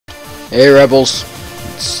Hey Rebels,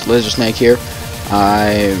 it's Lizard Snake here.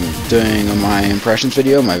 I'm doing my impressions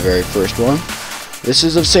video, my very first one. This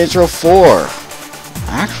is of Saints Row 4.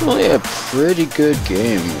 Actually a pretty good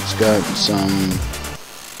game. It's got some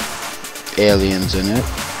aliens in it,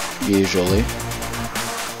 usually.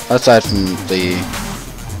 Aside from the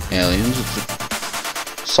aliens, it's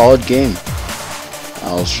a solid game.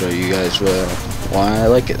 I'll show you guys why I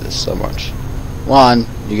like it so much. 1,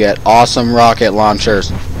 you get awesome rocket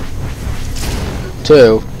launchers.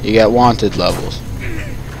 2, you get wanted levels.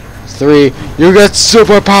 3, you get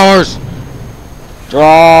superpowers.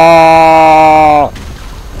 Oh,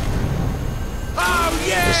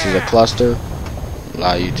 yeah. This is a cluster.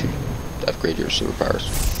 Allow you to upgrade your superpowers.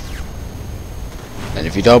 And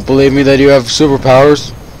if you don't believe me that you have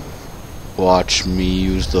superpowers, watch me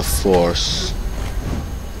use the Force.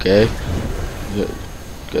 Okay? You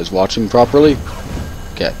guys watching properly?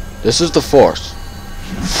 Okay. This is the Force.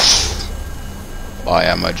 I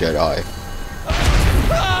am a Jedi.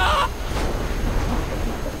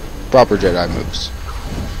 Proper Jedi moves.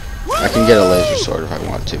 I can get a laser sword if I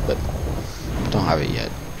want to, but I don't have it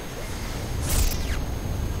yet.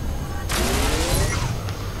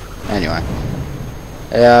 Anyway.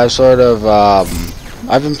 Yeah,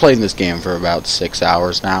 I've been playing this game for about 6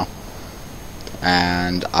 hours now.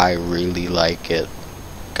 And I really like it.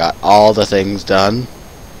 Got all the things done.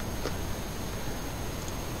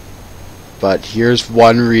 But here's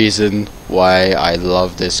one reason why I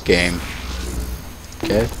love this game.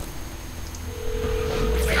 Okay?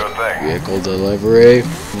 Vehicle delivery.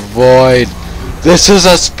 Void. This is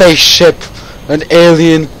a spaceship! An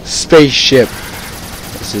alien spaceship.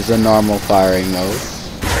 This is a normal firing mode.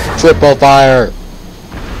 Triple fire!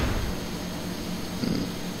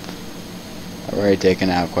 I've already taken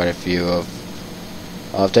out quite a few of...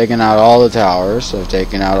 I've taken out all the towers. I've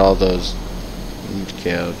taken out all those...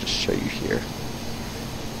 Okay, I'll just show you here.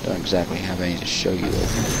 Don't exactly have any to show you though.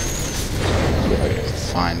 See if I can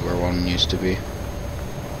find where one used to be.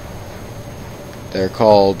 They're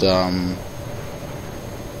called, I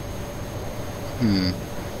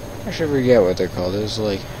should forget what they're called. There's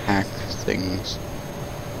like hack things.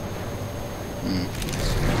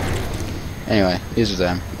 Anyway, these are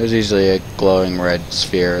them. There's usually a glowing red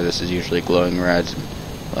sphere. This is usually glowing red,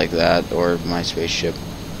 like that, or my spaceship.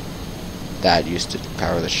 That used to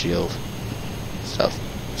power the shield stuff.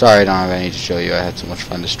 Sorry I don't have any to show you. I had so much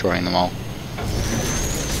fun destroying them all.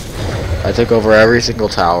 I took over every single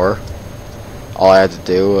tower. All I had to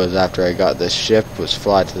do was, after I got this ship, was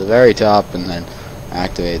fly to the very top and then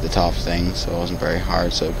activate the top thing. So it wasn't very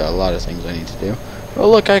hard, so I've got a lot of things I need to do. Oh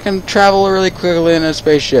look, I can travel really quickly in a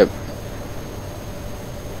spaceship.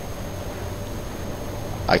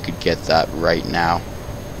 I could get that right now.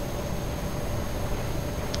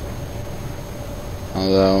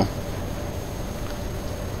 Although,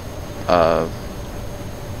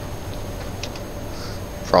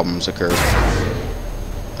 problems occur,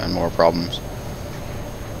 and more problems.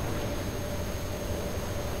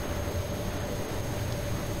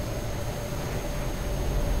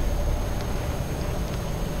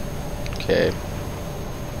 Okay. You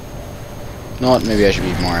know what? Maybe I should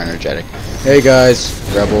be more energetic. Hey guys,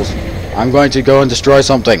 rebels, I'm going to go and destroy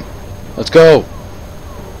something. Let's go.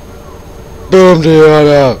 Boom,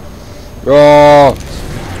 Diana! Oh!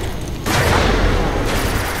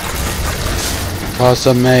 Cause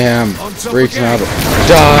some mayhem. Freaks out.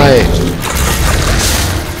 Die!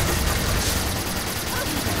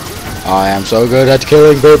 I am so good at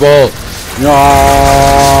killing people!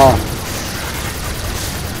 No!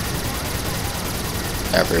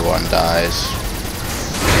 Everyone dies.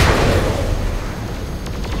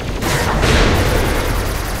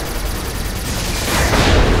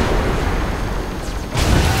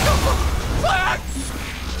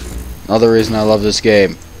 Another reason I love this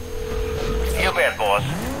game. You bet, boss.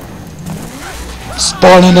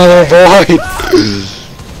 Spawn another void!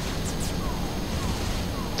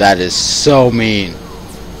 That is so mean.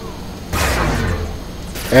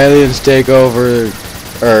 Aliens take over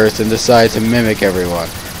Earth and decide to mimic everyone.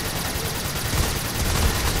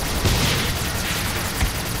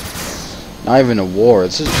 Not even a war,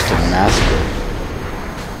 this is just a massacre.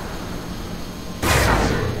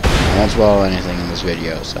 I won't spoil anything in this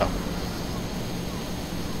video, so.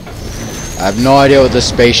 I have no idea what this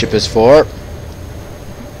spaceship is for.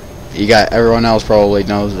 Everyone else probably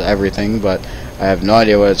knows everything, but I have no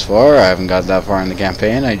idea what it's for. I haven't got that far in the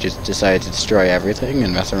campaign. I just decided to destroy everything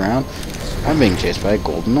and mess around. I'm being chased by a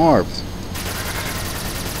golden orb.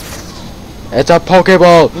 It's a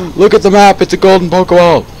Pokeball! Look at the map, it's a golden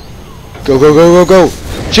Pokeball! Go, go, go, go, go!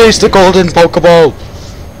 Chase the golden Pokeball!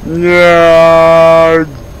 Yeah!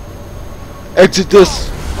 Exit this.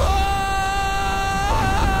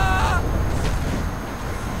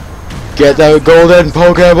 Get the golden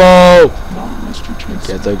Pokeball.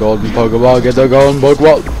 Get the golden Pokeball. Get the golden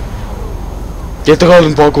Pokeball. Get the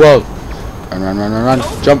golden Pokeball. Run, run, run, run,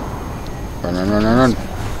 run. Jump. Run, run, run, run, run.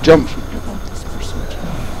 Jump.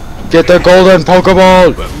 Get the golden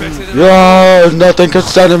Pokeball. Yeah, nothing can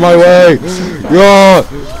stand in my way. Yeah,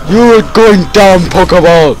 you are going down,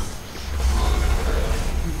 Pokeball.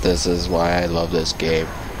 This is why I love this game.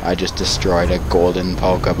 I just destroyed a golden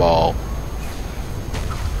Pokeball.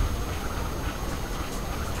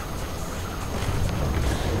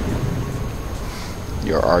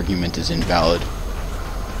 Your argument is invalid.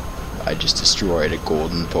 I just destroyed a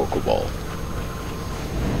golden Pokeball.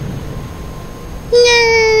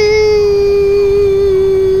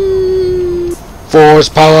 Force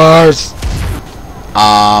powers!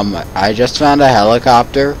 I just found a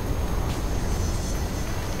helicopter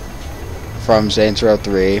from Saints Row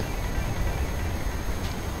 3.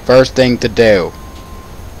 First thing to do,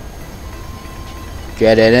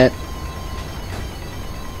 get in it,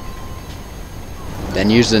 then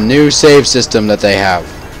use the new save system that they have.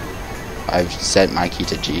 I've set my key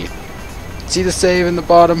to G. See the save in the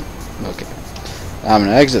bottom? Okay. I'm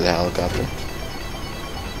gonna exit the helicopter.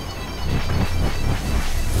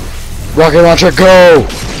 Rocket launcher, go!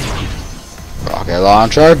 Rocket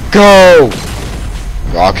launcher, go!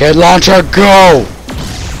 Rocket launcher, go!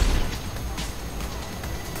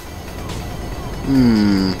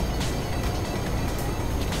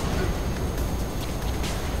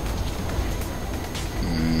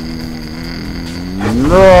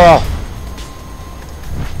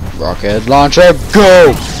 Rocket launcher,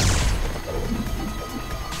 go!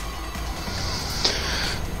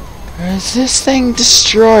 Is this thing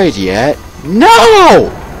destroyed yet? No!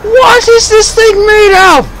 What is this thing made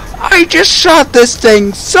of? I just shot this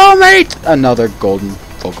thing so many Another golden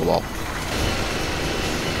Pokeball.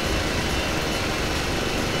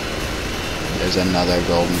 There's another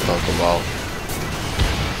golden Pokeball.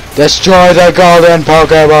 Destroy the golden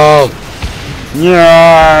Pokeball!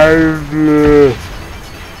 Yeah.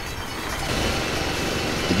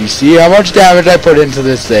 Did you see how much damage I put into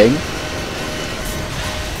this thing?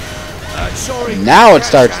 Now it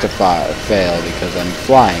starts to fail because I'm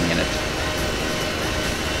flying in it.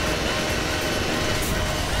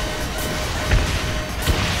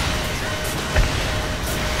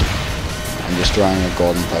 I'm destroying a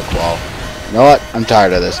golden Pokeball. You know what? I'm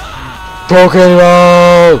tired of this.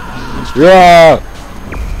 Pokeball! Yeah!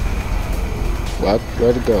 What?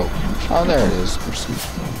 Where'd it go? Oh, there it is.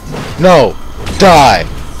 No! Die!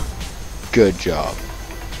 Good job.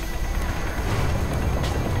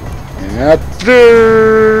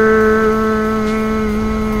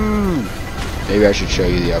 Maybe I should show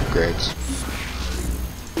you the upgrades.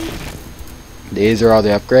 These are all the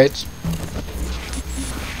upgrades.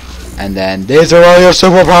 And then these are all your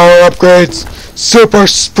superpower upgrades. Super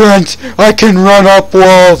sprint! I can run up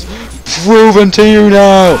walls! Proven to you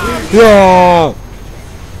now! Yeah!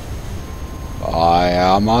 I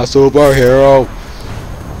am a superhero.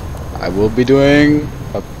 I will be doing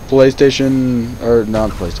a PlayStation, or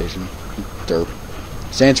not PlayStation, derp.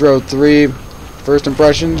 Saints Row 3 first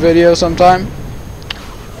impressions video sometime.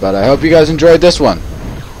 But I hope you guys enjoyed this one.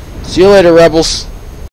 See you later, Rebels.